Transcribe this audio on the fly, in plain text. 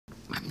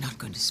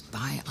going to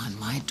spy on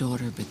my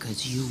daughter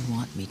because you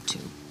want me to.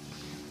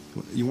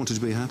 You want her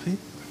to be happy?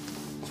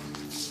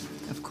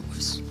 Of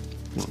course.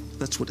 Well,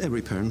 that's what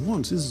every parent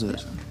wants, isn't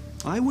it?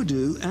 I would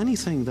do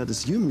anything that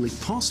is humanly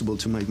possible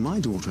to make my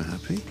daughter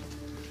happy.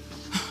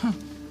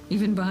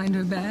 Even behind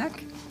her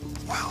back?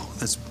 Well,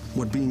 that's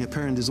what being a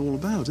parent is all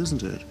about,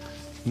 isn't it?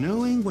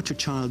 Knowing what your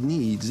child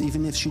needs,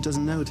 even if she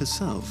doesn't know it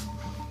herself.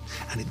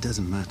 And it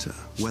doesn't matter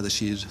whether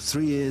she is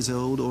 3 years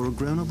old or a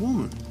grown-up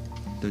woman.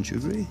 Don't you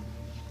agree?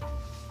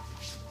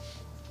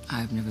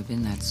 I've never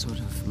been that sort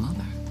of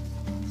mother.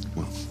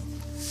 Well,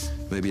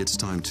 maybe it's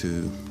time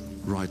to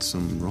right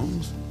some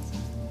wrongs.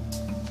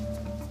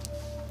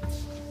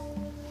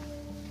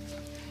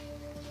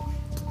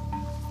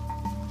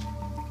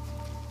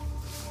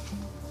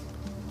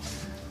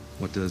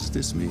 What does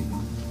this mean?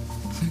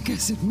 I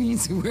guess it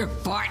means we're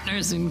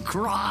partners in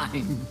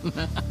crime.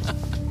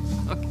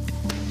 Okay.